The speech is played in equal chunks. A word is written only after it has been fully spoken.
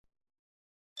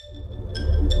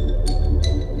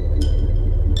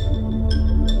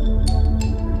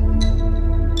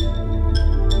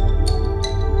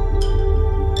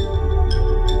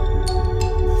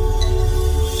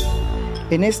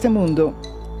En este mundo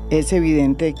es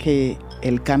evidente que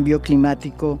el cambio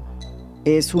climático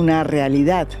es una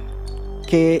realidad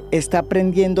que está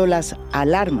prendiendo las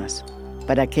alarmas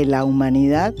para que la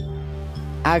humanidad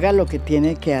haga lo que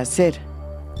tiene que hacer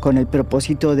con el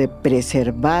propósito de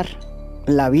preservar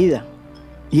la vida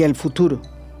y el futuro.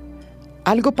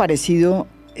 Algo parecido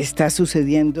está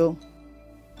sucediendo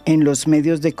en los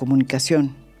medios de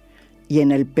comunicación y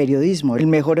en el periodismo, el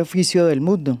mejor oficio del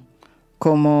mundo,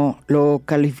 como lo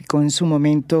calificó en su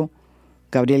momento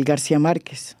Gabriel García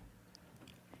Márquez.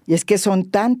 Y es que son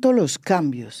tantos los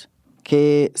cambios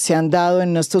que se han dado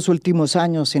en estos últimos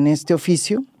años en este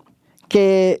oficio,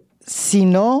 que si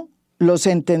no los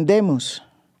entendemos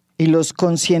y los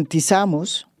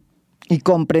concientizamos y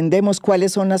comprendemos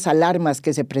cuáles son las alarmas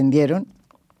que se prendieron,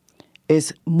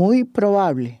 es muy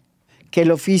probable que el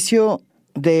oficio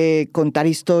de contar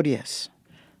historias,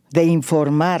 de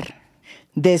informar,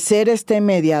 de ser este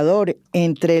mediador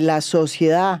entre la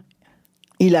sociedad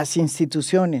y las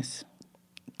instituciones,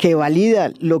 que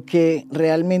valida lo que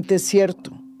realmente es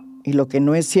cierto y lo que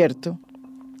no es cierto,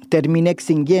 termina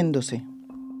extinguiéndose.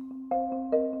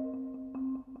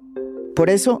 Por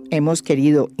eso hemos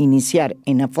querido iniciar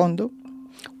en A Fondo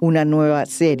una nueva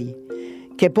serie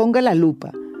que ponga la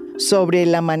lupa sobre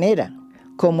la manera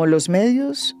como los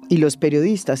medios y los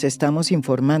periodistas estamos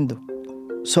informando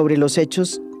sobre los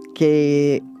hechos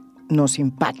que nos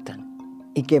impactan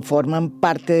y que forman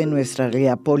parte de nuestra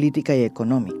realidad política y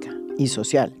económica y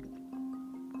social.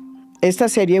 Esta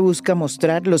serie busca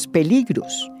mostrar los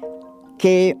peligros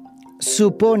que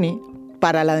supone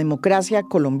para la democracia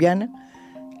colombiana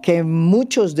que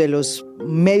muchos de los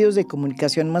medios de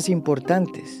comunicación más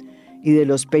importantes y de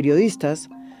los periodistas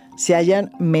se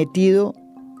hayan metido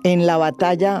en la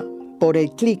batalla por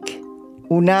el clic,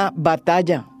 una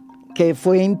batalla que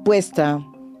fue impuesta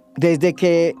desde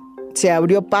que se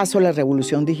abrió paso a la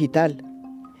revolución digital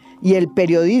y el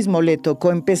periodismo le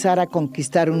tocó empezar a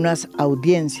conquistar unas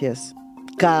audiencias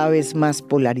cada vez más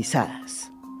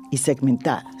polarizadas y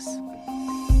segmentadas.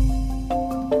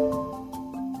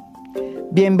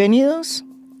 Bienvenidos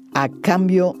a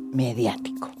Cambio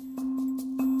Mediático.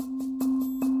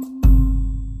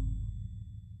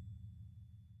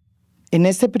 En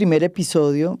este primer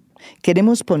episodio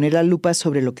queremos poner la lupa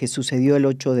sobre lo que sucedió el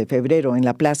 8 de febrero en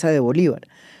la Plaza de Bolívar,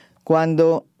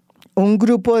 cuando un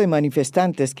grupo de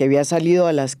manifestantes que había salido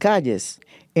a las calles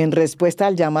en respuesta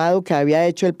al llamado que había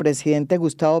hecho el presidente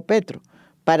Gustavo Petro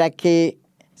para que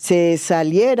se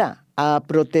saliera a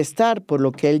protestar por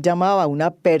lo que él llamaba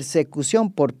una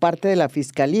persecución por parte de la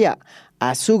Fiscalía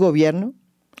a su gobierno,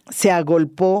 se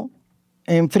agolpó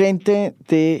enfrente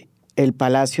del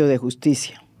Palacio de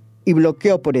Justicia y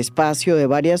bloqueó por espacio de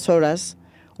varias horas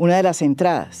una de las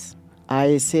entradas a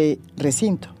ese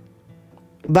recinto.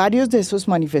 Varios de esos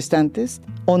manifestantes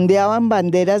ondeaban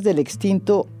banderas del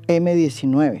extinto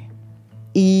M-19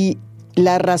 y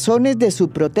las razones de su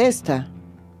protesta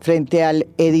frente al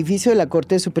edificio de la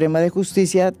Corte Suprema de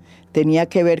Justicia tenía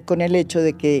que ver con el hecho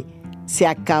de que se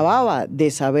acababa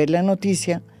de saber la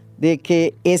noticia de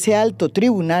que ese alto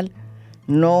tribunal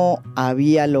no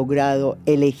había logrado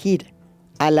elegir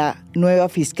a la nueva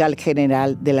fiscal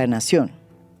general de la Nación.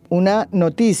 Una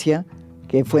noticia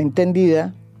que fue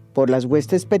entendida por las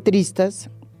huestes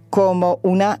petristas como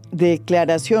una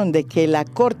declaración de que la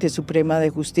Corte Suprema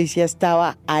de Justicia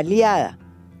estaba aliada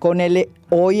con el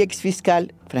hoy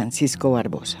exfiscal Francisco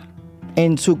Barbosa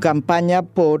en su campaña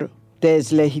por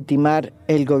deslegitimar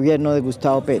el gobierno de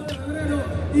Gustavo Petro.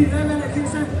 Y debe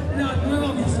elegirse la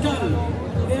nueva fiscal.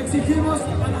 Le exigimos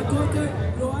a la Corte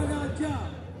lo haga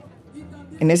ya.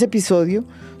 En ese episodio,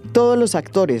 todos los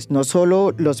actores, no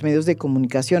solo los medios de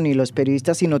comunicación y los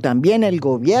periodistas, sino también el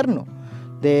gobierno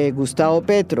de Gustavo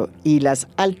Petro y las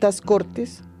altas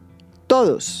cortes,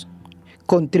 todos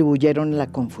contribuyeron a la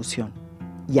confusión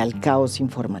y al caos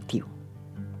informativo.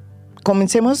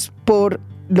 Comencemos por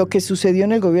lo que sucedió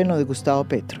en el gobierno de Gustavo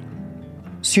Petro.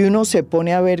 Si uno se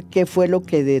pone a ver qué fue lo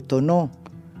que detonó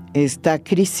esta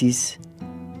crisis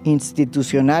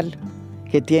institucional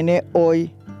que tiene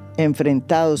hoy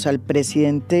enfrentados al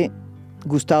presidente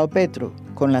Gustavo Petro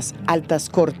con las altas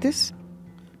cortes,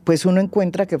 pues uno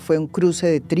encuentra que fue un cruce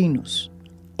de trinos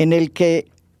en el que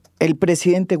el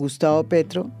presidente Gustavo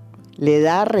Petro le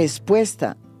da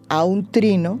respuesta a un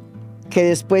trino que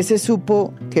después se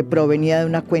supo que provenía de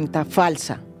una cuenta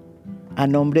falsa a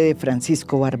nombre de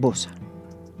Francisco Barbosa.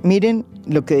 Miren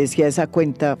lo que decía esa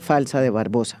cuenta falsa de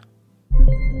Barbosa.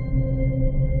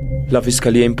 La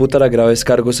Fiscalía imputará graves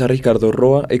cargos a Ricardo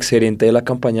Roa, exgerente de la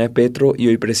campaña de Petro y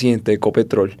hoy presidente de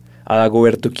Ecopetrol, a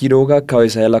Dagoberto Quiroga,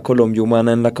 cabeza de la Colombia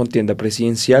Humana en la contienda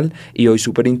presidencial y hoy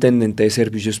superintendente de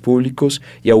Servicios Públicos,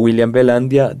 y a William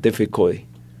Belandia de FECODE.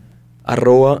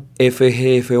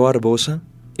 @FGF Barbosa,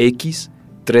 X,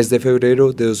 3 de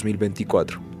febrero de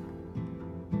 2024.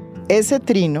 Ese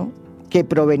trino, que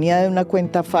provenía de una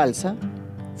cuenta falsa,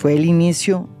 fue el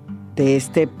inicio de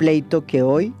este pleito que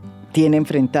hoy tiene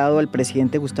enfrentado al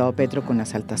presidente Gustavo Petro con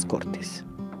las altas cortes.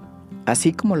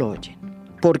 Así como lo oyen.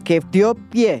 Porque dio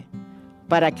pie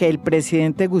para que el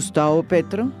presidente Gustavo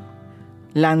Petro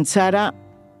lanzara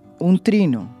un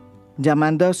trino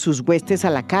llamando a sus huestes a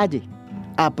la calle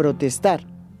a protestar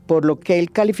por lo que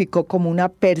él calificó como una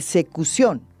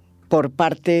persecución por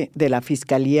parte de la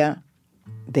Fiscalía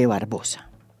de Barbosa.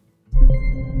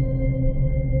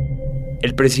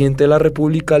 El presidente de la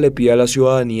República le pide a la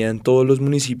ciudadanía en todos los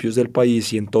municipios del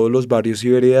país y en todos los barrios y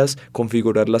veredas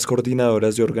configurar las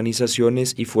coordinadoras de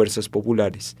organizaciones y fuerzas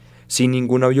populares, sin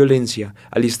ninguna violencia,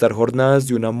 alistar jornadas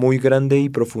de una muy grande y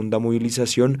profunda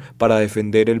movilización para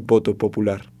defender el voto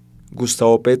popular.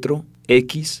 Gustavo Petro,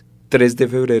 X, 3 de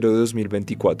febrero de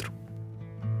 2024.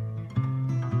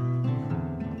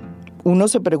 Uno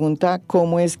se pregunta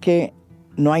cómo es que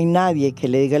no hay nadie que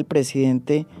le diga al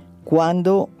presidente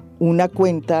cuándo una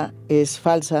cuenta es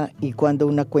falsa y cuando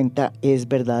una cuenta es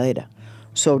verdadera,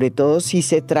 sobre todo si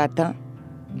se trata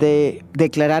de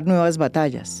declarar nuevas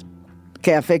batallas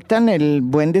que afectan el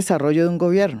buen desarrollo de un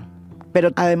gobierno. Pero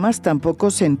además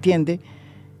tampoco se entiende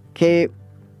que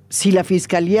si la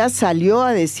Fiscalía salió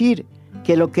a decir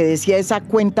que lo que decía esa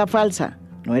cuenta falsa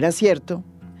no era cierto,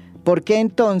 ¿por qué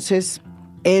entonces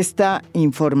esta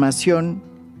información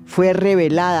fue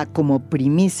revelada como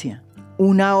primicia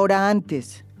una hora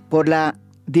antes por la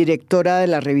directora de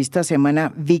la revista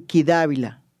Semana, Vicky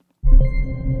Dávila?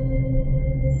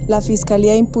 La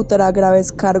Fiscalía imputará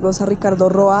graves cargos a Ricardo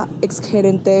Roa,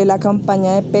 exgerente de la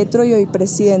campaña de Petro y hoy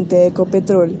presidente de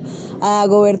Ecopetrol, a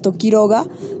Dagoberto Quiroga,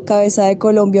 cabeza de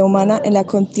Colombia Humana en la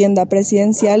contienda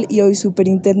presidencial y hoy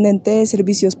superintendente de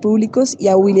Servicios Públicos, y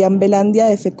a William Belandia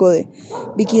de FECODE.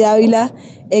 Vicky Dávila,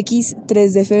 X,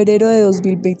 3 de febrero de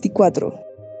 2024.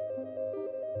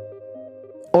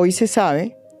 Hoy se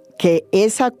sabe que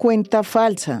esa cuenta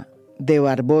falsa de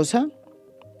Barbosa,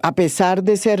 a pesar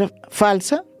de ser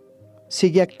falsa,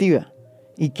 sigue activa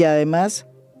y que además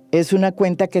es una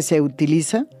cuenta que se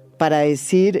utiliza para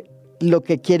decir lo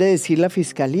que quiere decir la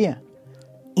Fiscalía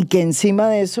y que encima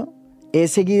de eso es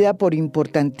seguida por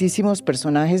importantísimos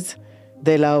personajes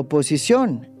de la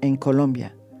oposición en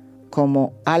Colombia,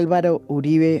 como Álvaro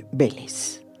Uribe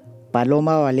Vélez,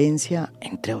 Paloma Valencia,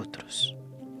 entre otros.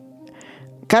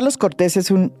 Carlos Cortés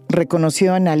es un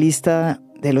reconocido analista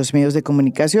de los medios de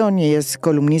comunicación y es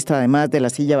columnista además de La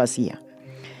Silla Vacía.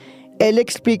 Él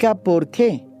explica por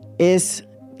qué es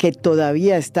que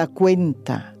todavía esta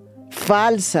cuenta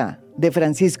falsa de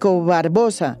Francisco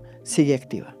Barbosa sigue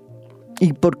activa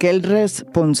y por qué el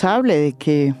responsable de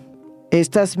que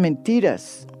estas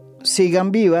mentiras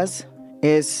sigan vivas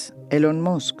es Elon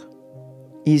Musk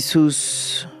y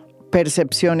sus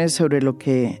percepciones sobre lo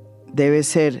que debe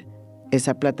ser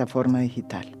esa plataforma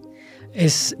digital.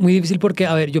 Es muy difícil porque,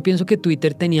 yo pienso que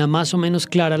Twitter tenía más o menos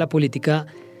clara la política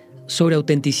sobre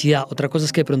autenticidad. Otra cosa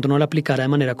es que de pronto no la aplicara de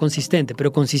manera consistente,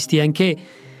 pero consistía en que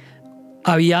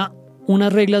había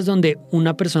unas reglas donde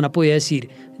una persona podía decir,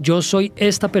 yo soy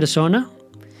esta persona.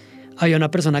 Había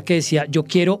una persona que decía, yo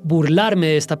quiero burlarme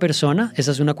de esta persona,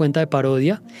 esa es una cuenta de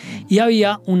parodia, y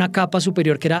había una capa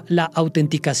superior que era la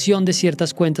autenticación de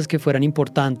ciertas cuentas que fueran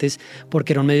importantes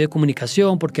porque era un medio de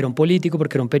comunicación, porque era un político,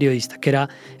 porque era un periodista, que era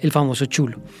el famoso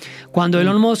chulo. Cuando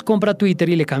Elon Musk compra Twitter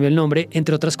y le cambia el nombre,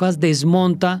 entre otras cosas,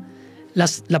 desmonta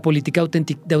la política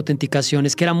de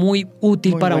autenticaciones, que era muy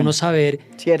útil para uno saber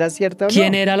si era cierto o no.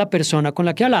 Quién era la persona con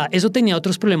la que hablaba. Eso tenía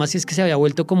otros problemas y es que se había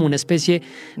vuelto como una especie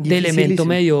de elemento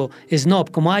medio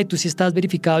snob, como, tú sí estás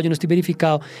verificado, yo no estoy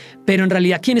verificado, pero en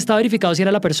realidad quien estaba verificado sí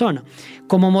era la persona.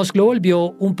 Como Musk lo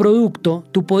volvió un producto,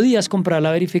 tú podías comprar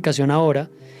la verificación ahora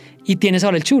y tienes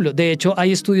ahora el chulo. De hecho,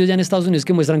 hay estudios ya en Estados Unidos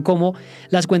que muestran cómo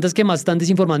las cuentas que más están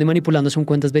desinformando y manipulando son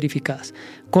cuentas verificadas.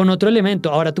 Con otro elemento,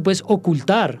 ahora tú puedes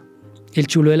ocultar el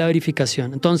chulo de la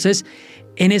verificación. Entonces,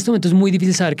 en este momento es muy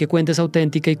difícil saber qué cuenta es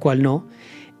auténtica y cuál no.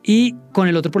 Y con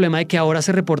el otro problema de que ahora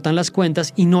se reportan las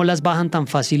cuentas y no las bajan tan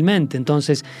fácilmente.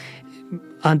 Entonces,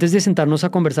 antes de sentarnos a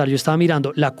conversar, yo estaba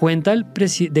mirando, la cuenta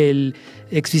del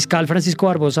exfiscal Francisco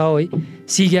Barbosa hoy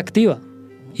sigue activa.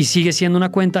 Y sigue siendo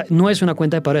una cuenta, no es una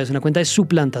cuenta de parodia, es una cuenta de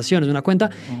suplantación, es una cuenta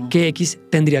que X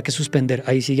tendría que suspender,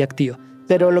 ahí sigue activa.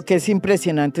 Pero lo que es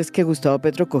impresionante es que Gustavo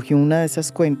Petro cogió una de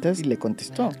esas cuentas y le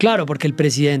contestó. Claro, porque el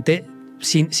presidente,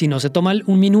 si no se toma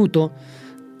un minuto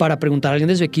para preguntar a alguien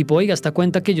de su equipo, oiga, ¿esta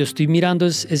cuenta que yo estoy mirando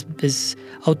es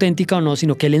auténtica o no?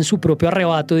 Sino que él en su propio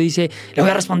arrebato dice, le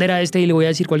voy a responder a este y le voy a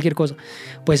decir cualquier cosa.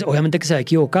 Pues obviamente que se va a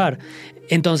equivocar.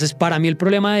 Entonces, para mí el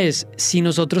problema es, si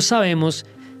nosotros sabemos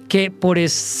que por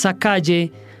esa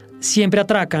calle siempre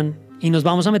atracan, y nos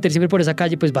vamos a meter siempre por esa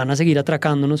calle, pues van a seguir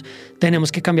atracándonos,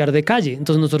 tenemos que cambiar de calle.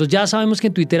 Entonces nosotros ya sabemos que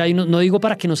en Twitter hay, no digo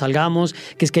para que nos salgamos,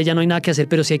 que es que ya no hay nada que hacer,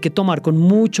 pero sí hay que tomar con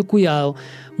mucho cuidado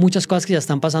muchas cosas que ya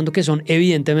están pasando que son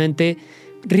evidentemente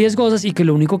riesgosas y que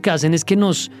lo único que hacen es que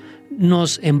nos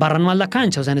embarran más la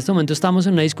cancha. O sea, en este momento estamos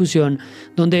en una discusión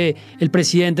donde el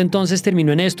presidente entonces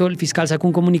terminó en esto, el fiscal sacó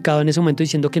un comunicado en ese momento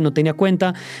diciendo que no tenía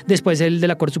cuenta, después el de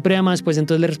la Corte Suprema, después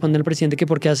entonces le responde al presidente que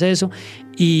por qué hace eso,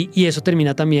 y eso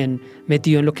termina también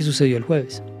metido en lo que sucedió el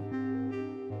jueves.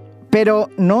 Pero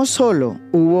no solo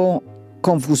hubo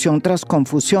confusión tras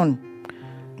confusión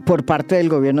por parte del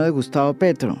gobierno de Gustavo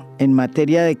Petro en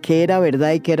materia de qué era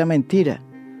verdad y qué era mentira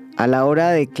a la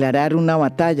hora de declarar una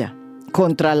batalla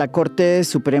contra la Corte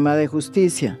Suprema de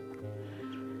Justicia.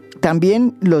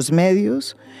 También los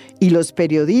medios y los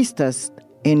periodistas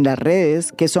en las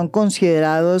redes, que son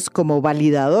considerados como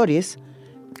validadores,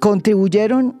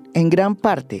 contribuyeron en gran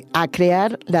parte a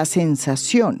crear la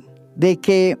sensación de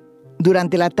que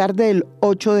durante la tarde del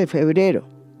 8 de febrero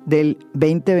del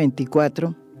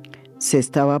 2024 se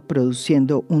estaba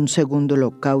produciendo un segundo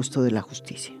holocausto de la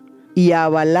justicia. Y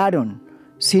avalaron,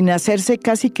 sin hacerse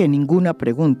casi que ninguna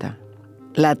pregunta,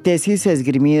 la tesis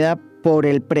esgrimida por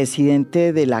el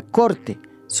presidente de la Corte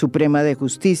Suprema de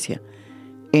Justicia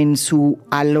en su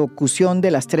alocución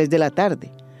de las 3 de la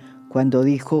tarde, cuando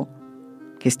dijo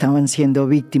que estaban siendo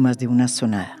víctimas de una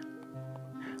sonada.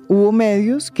 Hubo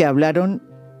medios que hablaron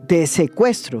de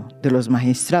secuestro de los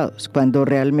magistrados, cuando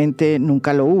realmente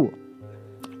nunca lo hubo.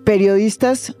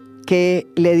 Periodistas que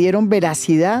le dieron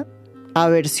veracidad a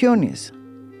versiones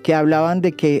que hablaban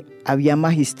de que había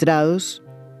magistrados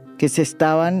que se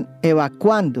estaban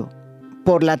evacuando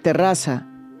por la terraza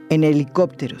en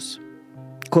helicópteros,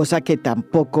 cosa que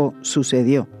tampoco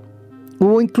sucedió.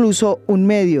 Hubo incluso un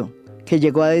medio que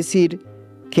llegó a decir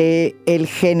que el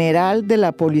general de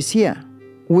la policía,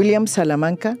 William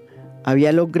Salamanca,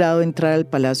 había logrado entrar al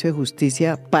Palacio de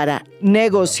Justicia para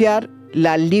negociar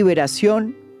la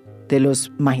liberación de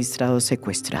los magistrados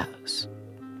secuestrados.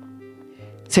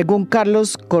 Según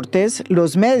Carlos Cortés,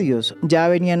 los medios ya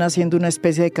venían haciendo una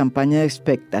especie de campaña de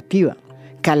expectativa,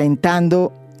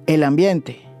 calentando el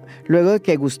ambiente, luego de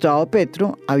que Gustavo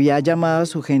Petro había llamado a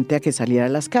su gente a que saliera a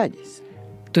las calles.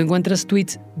 Tú encuentras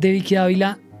tweets de Vicky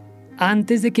Ávila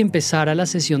antes de que empezara la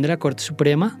sesión de la Corte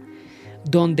Suprema,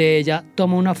 donde ella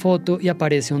toma una foto y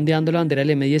aparece ondeando la bandera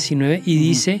del M-19 y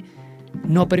dice,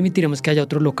 no permitiremos que haya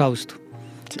otro holocausto.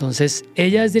 Entonces,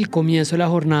 ella desde el comienzo de la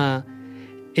jornada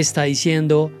está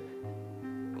diciendo,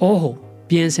 ojo,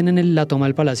 piensen en la toma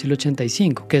del Palacio del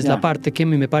 85, que es la parte que a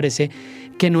mí me parece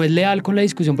que no es leal con la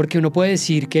discusión, porque uno puede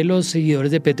decir que los seguidores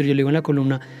de Petro, yo le digo en la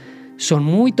columna, son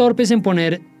muy torpes en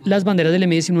poner las banderas del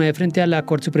M-19 frente a la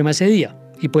Corte Suprema ese día,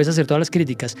 y puedes hacer todas las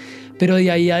críticas, pero de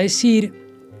ahí a decir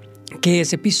que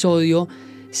ese episodio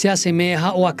se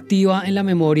asemeja o activa en la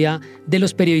memoria de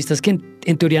los periodistas que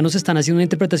en teoría nos están haciendo una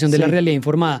interpretación de la realidad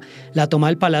informada. La toma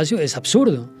del Palacio es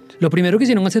absurdo. Lo primero que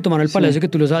hicieron cuando se tomaron el Palacio, que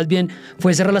tú lo sabes bien,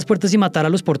 fue cerrar las puertas y matar a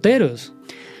los porteros.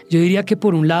 Yo diría que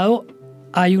por un lado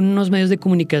hay unos medios de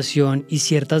comunicación y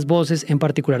ciertas voces, en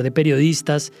particular de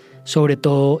periodistas, sobre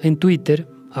todo en Twitter,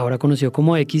 ahora conocido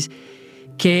como X,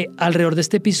 que alrededor de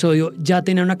este episodio ya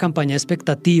tenían una campaña de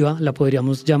expectativa, la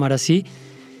podríamos llamar así,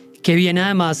 que viene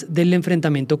además del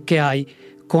enfrentamiento que hay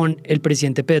con el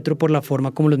presidente Petro por la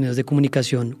forma como los medios de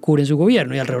comunicación cubren su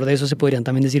gobierno, y alrededor de eso se podrían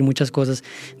también decir muchas cosas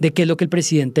de qué es lo que el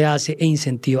presidente hace e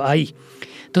incentiva ahí.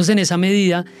 Entonces, en esa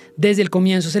medida, desde el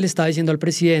comienzo se le estaba diciendo al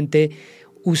presidente,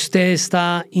 usted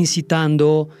está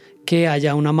incitando que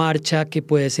haya una marcha que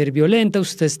puede ser violenta,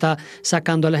 usted está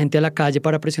sacando a la gente a la calle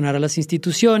para presionar a las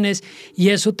instituciones, y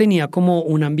eso tenía como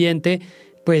un ambiente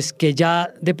pues que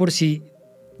ya de por sí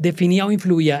definía o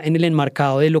influía en el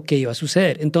enmarcado de lo que iba a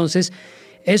suceder. Entonces,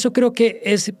 eso creo que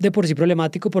es de por sí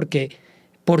problemático, porque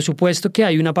por supuesto que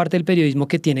hay una parte del periodismo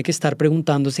que tiene que estar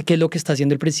preguntándose qué es lo que está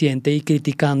haciendo el presidente y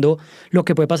criticando lo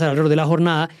que puede pasar alrededor de la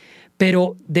jornada,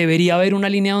 pero debería haber una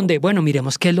línea donde, bueno,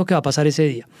 miremos qué es lo que va a pasar ese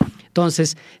día.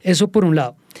 Entonces, eso por un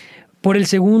lado. Por el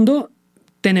segundo,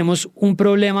 tenemos un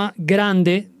problema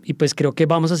grande, y pues creo que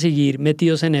vamos a seguir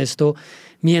metidos en esto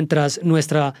mientras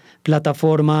nuestra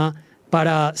plataforma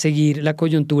para seguir la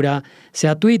coyuntura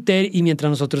sea Twitter, y mientras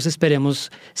nosotros esperemos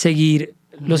seguir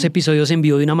los episodios en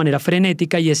vivo de una manera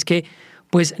frenética, y es que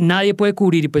pues nadie puede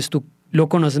cubrir, y pues tú lo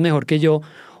conoces mejor que yo,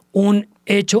 un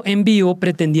hecho en vivo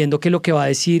pretendiendo que lo que va a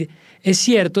decir es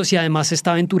cierto, si además se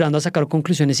está aventurando a sacar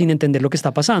conclusiones sin entender lo que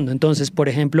está pasando. Entonces, por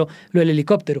ejemplo, lo del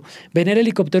helicóptero. Ven el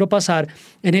helicóptero pasar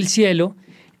en el cielo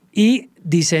y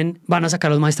dicen, van a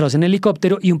sacar a los magistrados en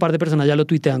helicóptero, y un par de personas ya lo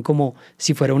tuitean como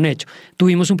si fuera un hecho.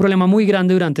 Tuvimos un problema muy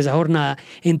grande durante esa jornada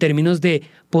en términos de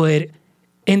poder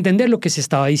entender lo que se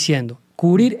estaba diciendo,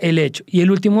 cubrir el hecho. Y el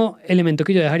último elemento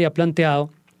que yo dejaría planteado,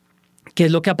 que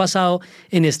es lo que ha pasado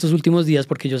en estos últimos días,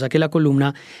 porque yo saqué la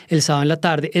columna el sábado en la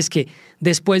tarde, es que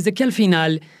después de que al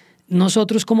final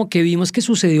nosotros como que vimos que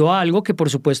sucedió algo, que por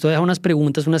supuesto deja unas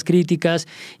preguntas, unas críticas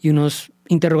y unos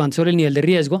interrogantes sobre el nivel de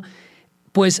riesgo,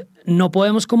 pues no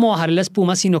podemos como bajarle la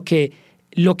espuma, sino que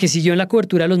lo que siguió en la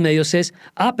cobertura de los medios es,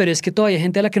 pero es que todavía hay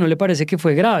gente a la que no le parece que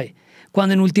fue grave,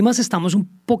 cuando en últimas estamos un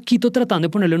poquito tratando de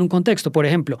ponerlo en un contexto. Por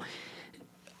ejemplo,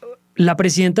 la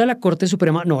presidenta de la Corte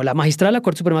Suprema, la magistrada de la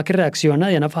Corte Suprema que reacciona,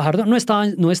 Diana Fajardo, no estaba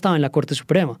en la Corte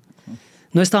Suprema,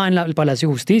 no estaba en el Palacio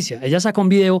de Justicia. Ella sacó un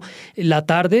video la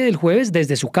tarde del jueves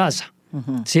desde su casa.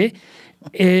 ¿Sí?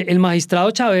 El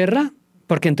magistrado Chaverra,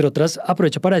 porque entre otras,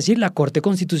 aprovecho para decir, la Corte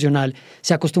Constitucional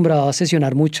se ha acostumbrado a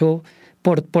sesionar mucho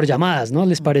por llamadas, ¿no?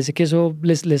 Les parece que eso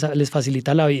les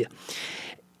facilita la vida.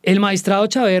 El magistrado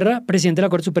Chaverra, presidente de la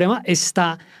Corte Suprema,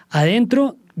 está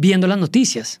adentro viendo las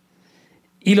noticias.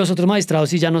 Y los otros magistrados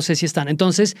sí ya no sé si están.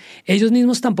 Entonces, ellos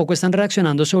mismos tampoco están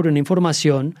reaccionando sobre una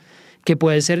información que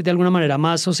puede ser de alguna manera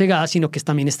más sosegada, sino que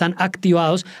también están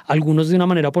activados, algunos de una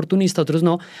manera oportunista, otros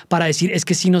no, para decir es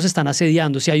que sí nos están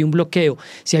asediando, si hay un bloqueo,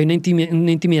 si hay una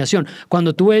intimidación.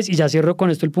 Cuando tú ves, y ya cierro con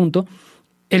esto el punto,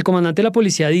 el comandante de la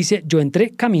policía dice, yo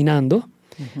entré caminando,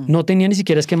 no tenía ni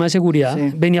siquiera esquema de seguridad,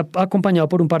 venía acompañado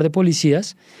por un par de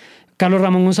policías, Carlos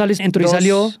Ramón González entró y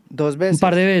salió un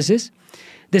par de veces.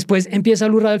 Después empieza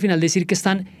Blue Radio al final a decir que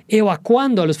están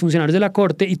evacuando a los funcionarios de la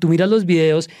Corte, y tú miras los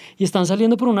videos y están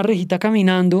saliendo por una rejita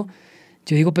caminando.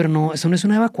 Yo digo, pero no, eso no es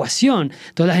una evacuación.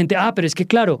 Entonces la gente, pero es que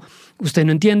claro, usted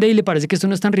no entiende y le parece que esto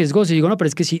no es tan riesgoso. Y digo, no, pero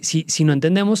es que si no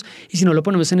entendemos y si no lo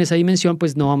ponemos en esa dimensión,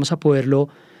 pues no vamos a poderlo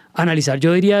analizar.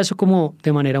 Yo diría eso como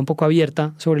de manera un poco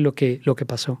abierta sobre lo que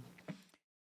pasó.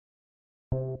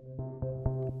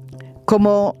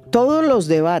 Como todos los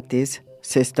debates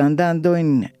se están dando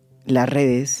en las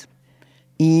redes,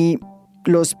 y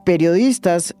los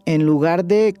periodistas, en lugar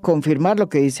de confirmar lo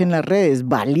que dicen las redes,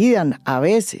 validan a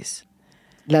veces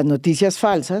las noticias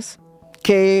falsas,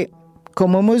 que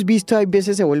como hemos visto hay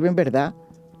veces se vuelven verdad,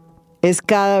 es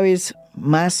cada vez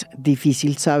más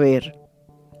difícil saber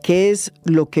qué es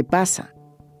lo que pasa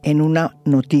en una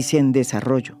noticia en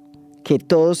desarrollo, que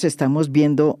todos estamos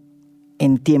viendo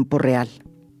en tiempo real,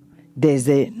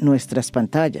 desde nuestras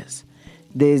pantallas,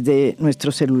 desde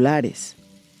nuestros celulares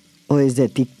o desde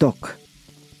TikTok.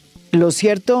 Lo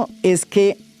cierto es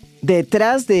que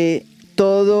detrás de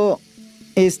todo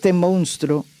este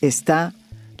monstruo está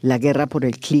la guerra por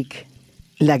el clic,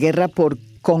 la guerra por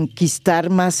conquistar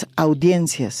más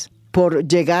audiencias, por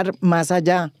llegar más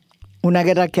allá. Una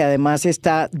guerra que además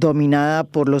está dominada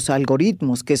por los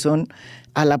algoritmos, que son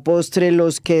a la postre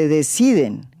los que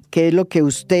deciden qué es lo que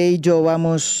usted y yo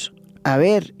vamos a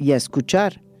ver y a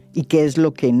escuchar, y qué es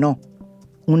lo que no.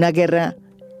 Una guerra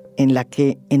en la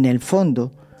que, en el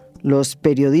fondo, los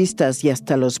periodistas y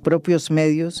hasta los propios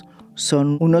medios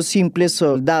son unos simples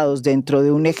soldados dentro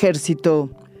de un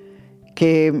ejército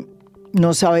que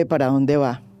no sabe para dónde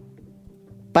va.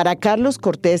 Para Carlos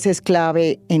Cortés es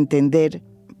clave entender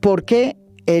por qué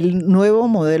el nuevo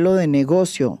modelo de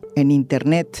negocio en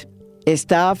Internet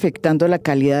está afectando la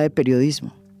calidad de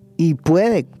periodismo y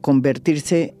puede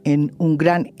convertirse en un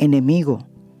gran enemigo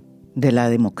de la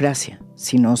democracia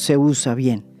si no se usa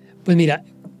bien. Pues mira,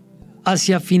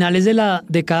 hacia finales de la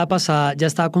década pasada ya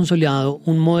estaba consolidado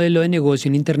un modelo de negocio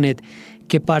en Internet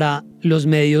que para los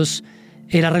medios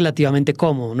era relativamente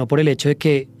cómodo, no por el hecho de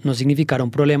que no significara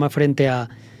un problema frente a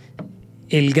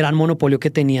el gran monopolio que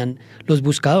tenían los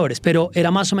buscadores, pero era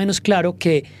más o menos claro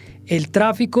que el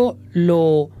tráfico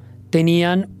lo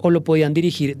tenían o lo podían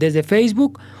dirigir desde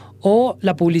Facebook, o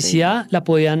la publicidad la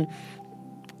podían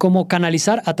como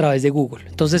canalizar a través de Google.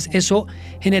 Entonces eso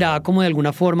generaba como de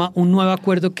alguna forma un nuevo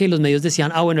acuerdo que los medios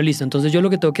decían, bueno, listo, entonces yo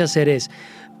lo que tengo que hacer es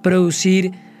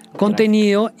producir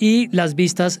contenido y las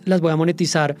vistas las voy a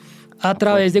monetizar a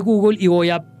través de Google, y voy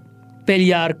a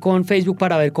pelear con Facebook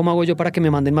para ver cómo hago yo para que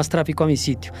me manden más tráfico a mi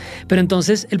sitio. Pero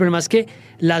entonces el problema es que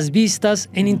las vistas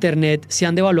en Internet se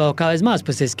han devaluado cada vez más,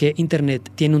 pues es que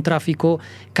Internet tiene un tráfico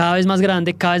cada vez más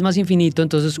grande, cada vez más infinito,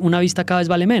 entonces una vista cada vez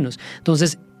vale menos.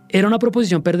 Entonces era una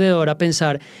proposición perdedora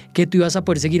pensar que tú ibas a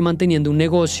poder seguir manteniendo un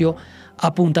negocio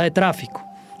a punta de tráfico.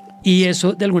 Y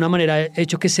eso de alguna manera ha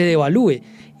hecho que se devalúe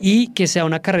y que sea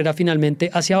una carrera finalmente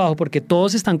hacia abajo, porque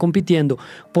todos están compitiendo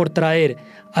por traer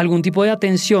algún tipo de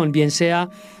atención, bien sea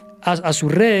a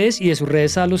sus redes y de sus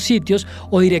redes a los sitios,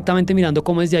 o directamente mirando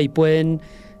cómo desde ahí pueden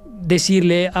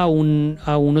decirle a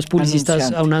unos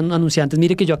publicistas, a unos anunciantes,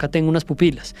 mire que yo acá tengo unas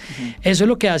pupilas. Eso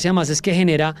lo que hace además es que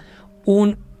genera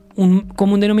un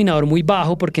común denominador muy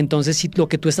bajo, porque entonces si lo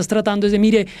que tú estás tratando es de,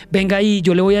 mire, venga ahí,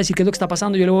 yo le voy a decir qué es lo que está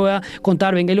pasando, yo le voy a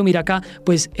contar, venga y lo mira acá,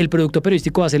 pues el producto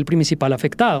periodístico va a ser el principal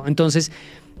afectado. Entonces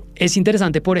es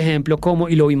interesante, por ejemplo, como,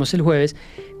 y lo vimos el jueves,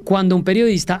 cuando un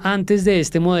periodista antes de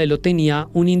este modelo tenía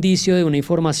un indicio de una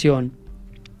información,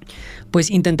 pues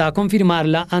intentaba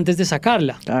confirmarla antes de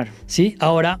sacarla. Claro. ¿Sí?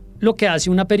 Ahora lo que hace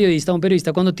un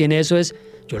periodista cuando tiene eso es,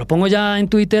 yo lo pongo ya en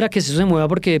Twitter a que eso se mueva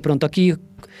porque de pronto aquí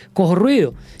cojo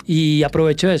ruido y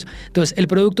aprovecho eso. Entonces el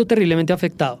producto terriblemente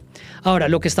afectado. Ahora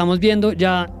lo que estamos viendo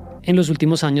ya en los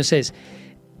últimos años es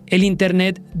el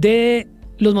Internet de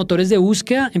los motores de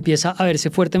búsqueda empieza a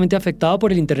verse fuertemente afectado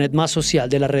por el Internet más social,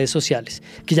 de las redes sociales,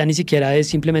 que ya ni siquiera es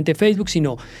simplemente Facebook,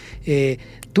 sino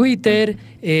Twitter,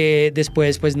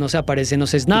 después pues no sé, aparece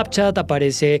Snapchat,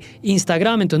 aparece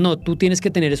Instagram. Entonces no, tú tienes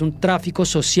que tener un tráfico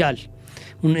social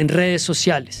en redes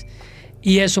sociales.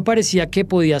 Y eso parecía que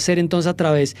podía ser entonces a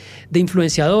través de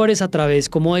influenciadores, a través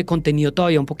como de contenido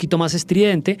todavía un poquito más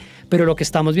estridente, pero lo que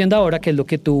estamos viendo ahora, que es lo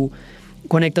que tú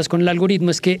conectas con el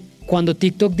algoritmo, es que cuando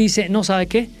TikTok dice, no, ¿sabe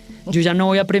qué? Yo ya no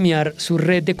voy a premiar su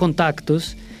red de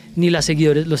contactos, ni los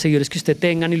seguidores que usted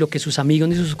tenga, ni lo que sus amigos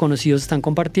ni sus conocidos están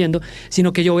compartiendo,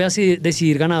 sino que yo voy a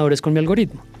decidir ganadores con mi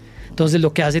algoritmo. Entonces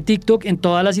lo que hace TikTok en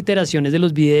todas las iteraciones de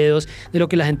los videos, de lo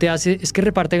que la gente hace, es que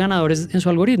reparte ganadores en su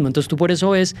algoritmo. Entonces tú por eso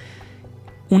ves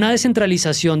una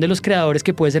descentralización de los creadores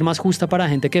que puede ser más justa para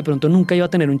gente que de pronto nunca iba a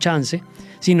tener un chance,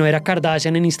 si no era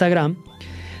Kardashian en Instagram,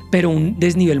 pero un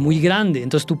desnivel muy grande.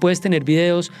 Entonces tú puedes tener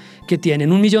videos que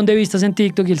tienen 1 millón de vistas en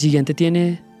TikTok y el siguiente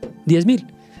tiene 10,000,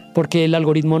 porque el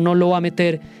algoritmo no lo va a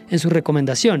meter en sus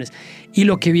recomendaciones. Y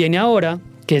lo que viene ahora,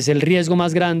 que es el riesgo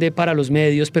más grande para los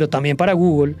medios, pero también para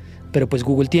Google, pero pues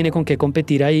Google tiene con qué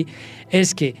competir ahí,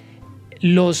 es que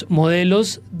los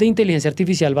modelos de inteligencia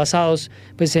artificial basados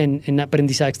pues, en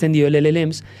aprendizaje extendido, el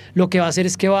LLMs, lo que va a hacer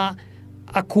es que va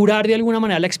a curar de alguna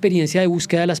manera la experiencia de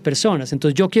búsqueda de las personas.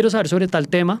 Entonces yo quiero saber sobre tal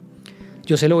tema,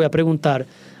 yo se lo voy a preguntar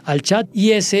al chat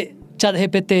y ese chat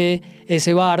GPT,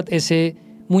 ese BART, ese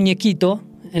muñequito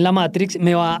en la Matrix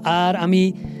me va a dar a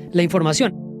mí la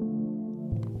información.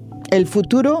 El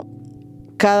futuro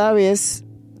cada vez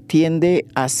tiende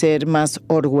a ser más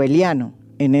orwelliano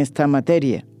en esta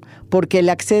materia, porque el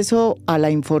acceso a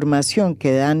la información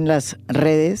que dan las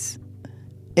redes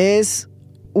es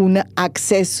un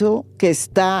acceso que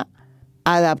está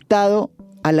adaptado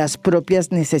a las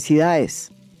propias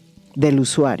necesidades del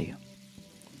usuario.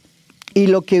 Y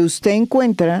lo que usted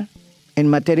encuentra en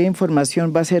materia de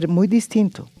información va a ser muy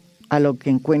distinto a lo que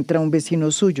encuentra un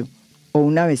vecino suyo o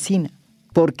una vecina,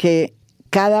 porque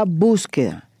cada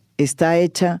búsqueda está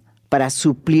hecha para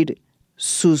suplir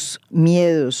sus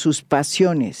miedos, sus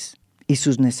pasiones y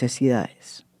sus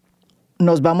necesidades.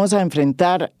 Nos vamos a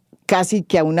enfrentar casi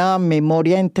que a una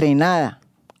memoria entrenada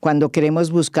cuando queremos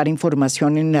buscar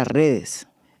información en las redes,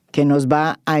 que nos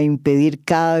va a impedir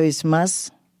cada vez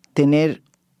más tener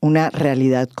una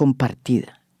realidad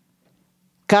compartida.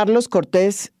 Carlos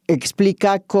Cortés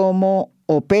explica cómo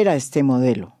opera este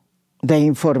modelo de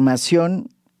información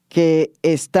que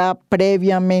está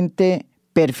previamente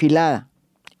perfilada,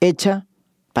 hecha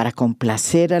para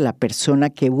complacer a la persona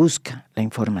que busca la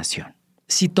información.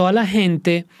 Si toda la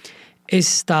gente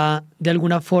está de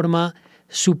alguna forma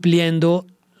supliendo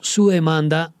su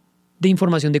demanda de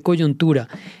información de coyuntura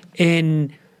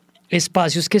en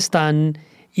espacios que están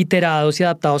iterados y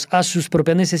adaptados a sus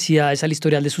propias necesidades, al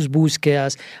historial de sus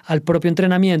búsquedas, al propio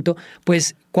entrenamiento,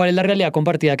 pues ¿cuál es la realidad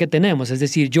compartida que tenemos? Es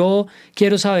decir, yo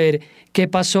quiero saber qué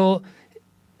pasó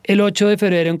el 8 de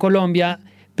febrero en Colombia,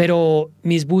 pero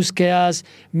mis búsquedas,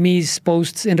 mis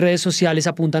posts en redes sociales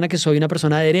apuntan a que soy una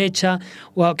persona de derecha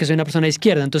o a que soy una persona de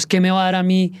izquierda. Entonces, ¿qué me va a dar a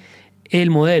mí el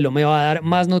modelo? ¿Me va a dar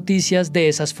más noticias de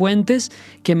esas fuentes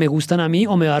que me gustan a mí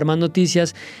o me va a dar más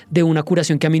noticias de una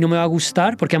curación que a mí no me va a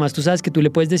gustar? Porque además tú sabes que tú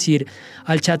le puedes decir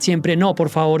al chat siempre, no, por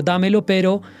favor, dámelo,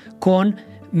 pero con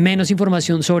menos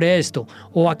información sobre esto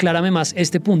o aclárame más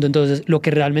este punto. Entonces, lo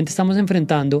que realmente estamos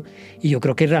enfrentando, y yo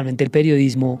creo que realmente el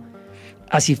periodismo,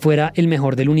 así fuera el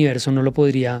mejor del universo, no lo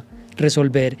podría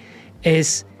resolver,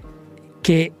 es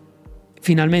que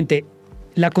finalmente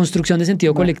la construcción de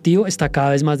sentido colectivo está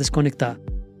cada vez más desconectada.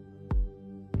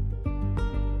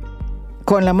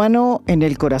 Con la mano en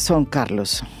el corazón,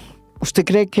 Carlos, ¿usted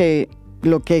cree que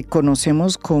lo que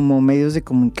conocemos como medios de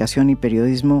comunicación y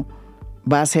periodismo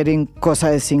va a ser en cosa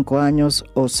de 5 años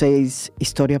o 6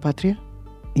 historia patria?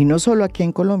 Y no solo aquí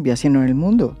en Colombia, sino en el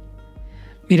mundo.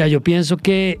 Mira, yo pienso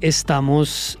que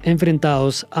estamos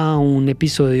enfrentados a un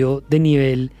episodio de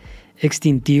nivel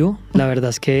extintivo. La verdad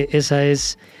es que esa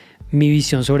es mi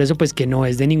visión sobre eso, pues que no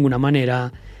es de ninguna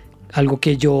manera algo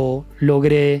que yo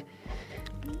logré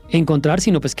encontrar,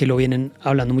 sino pues que lo vienen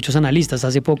hablando muchos analistas.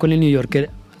 Hace poco en el New Yorker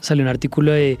salió un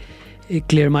artículo de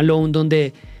Claire Malone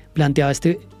donde planteaba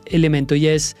este elemento, y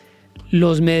es: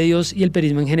 los medios y el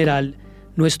periodismo en general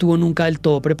no estuvo nunca del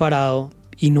todo preparado,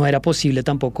 y no era posible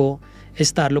tampoco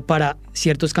estarlo, para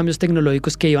ciertos cambios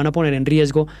tecnológicos que iban a poner en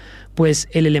riesgo pues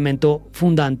el elemento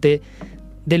fundante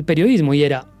del periodismo, y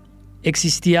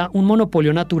existía un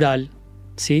monopolio natural,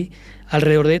 ¿sí?,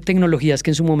 alrededor de tecnologías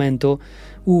que en su momento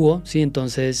hubo, ¿sí?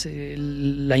 Entonces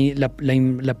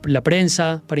la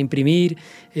prensa para imprimir,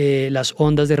 las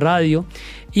ondas de radio,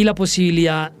 y la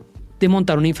posibilidad de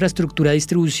montar una infraestructura de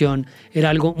distribución era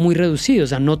algo muy reducido, o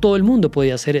sea, no todo el mundo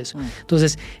podía hacer eso.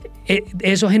 Entonces,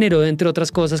 eso generó, entre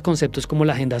otras cosas, conceptos como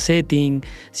la agenda setting,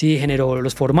 ¿sí?, generó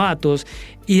los formatos,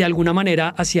 y de alguna manera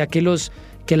hacía que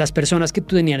las personas que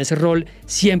tenían ese rol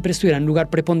siempre estuvieran en un lugar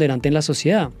preponderante en la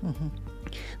sociedad.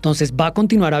 Entonces, va a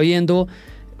continuar habiendo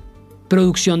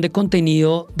producción de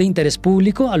contenido de interés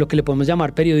público, a lo que le podemos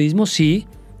llamar periodismo, sí.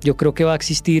 Yo creo que va a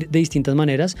existir de distintas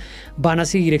maneras. Van a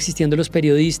seguir existiendo los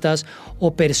periodistas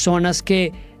o personas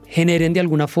que generen de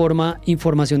alguna forma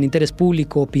información de interés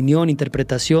público, opinión,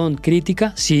 interpretación,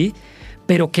 crítica, sí,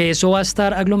 pero que eso va a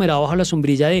estar aglomerado bajo la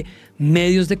sombrilla de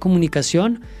medios de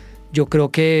comunicación. Yo creo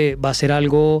que va a ser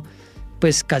algo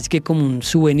pues casi que como un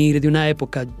souvenir de una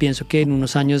época. Pienso que en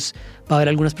unos años va a haber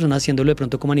algunas personas haciéndolo de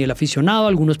pronto como a nivel aficionado,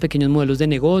 algunos pequeños modelos de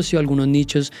negocio, algunos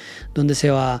nichos donde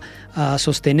se va a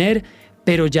sostener,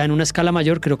 pero ya en una escala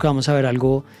mayor creo que vamos a ver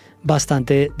algo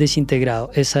bastante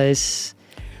desintegrado. Esa es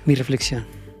mi reflexión.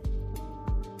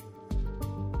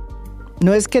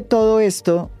 No es que todo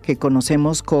esto que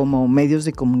conocemos como medios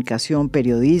de comunicación,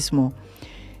 periodismo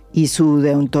y su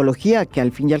deontología, que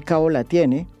al fin y al cabo la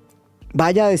tiene,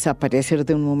 vaya a desaparecer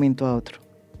de un momento a otro.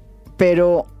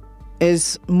 Pero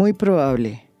es muy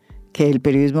probable que el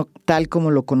periodismo tal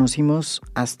como lo conocimos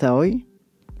hasta hoy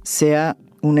sea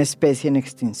una especie en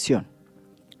extinción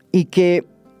y que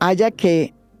haya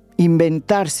que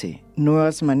inventarse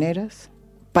nuevas maneras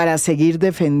para seguir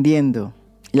defendiendo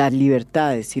las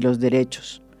libertades y los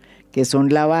derechos, que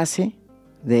son la base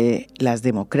de las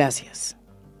democracias.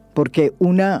 Porque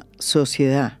una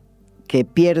sociedad que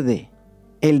pierde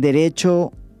el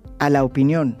derecho a la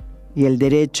opinión y el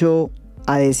derecho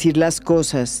a decir las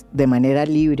cosas de manera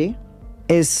libre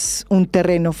es un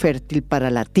terreno fértil para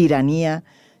la tiranía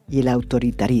y el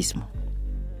autoritarismo.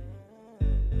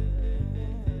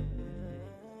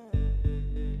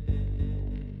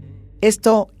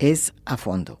 Esto es A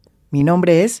Fondo. Mi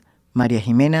nombre es María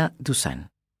Jimena Duzán.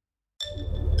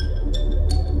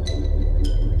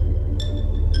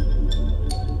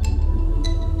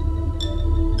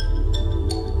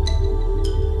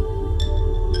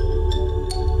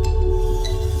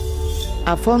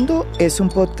 A Fondo es un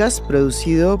podcast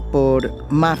producido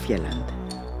por Mafialand.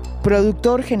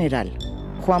 Productor general,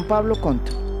 Juan Pablo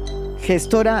Conto.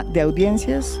 Gestora de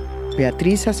audiencias,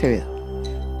 Beatriz Acevedo.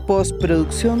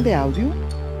 Postproducción de audio,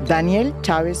 Daniel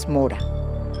Chávez Mora.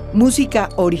 Música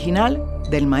original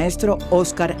del maestro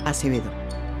Óscar Acevedo.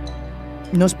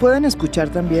 Nos pueden escuchar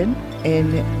también en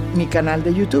mi canal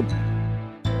de YouTube.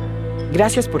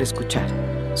 Gracias por escuchar.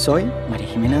 Soy María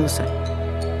Jimena Duzán.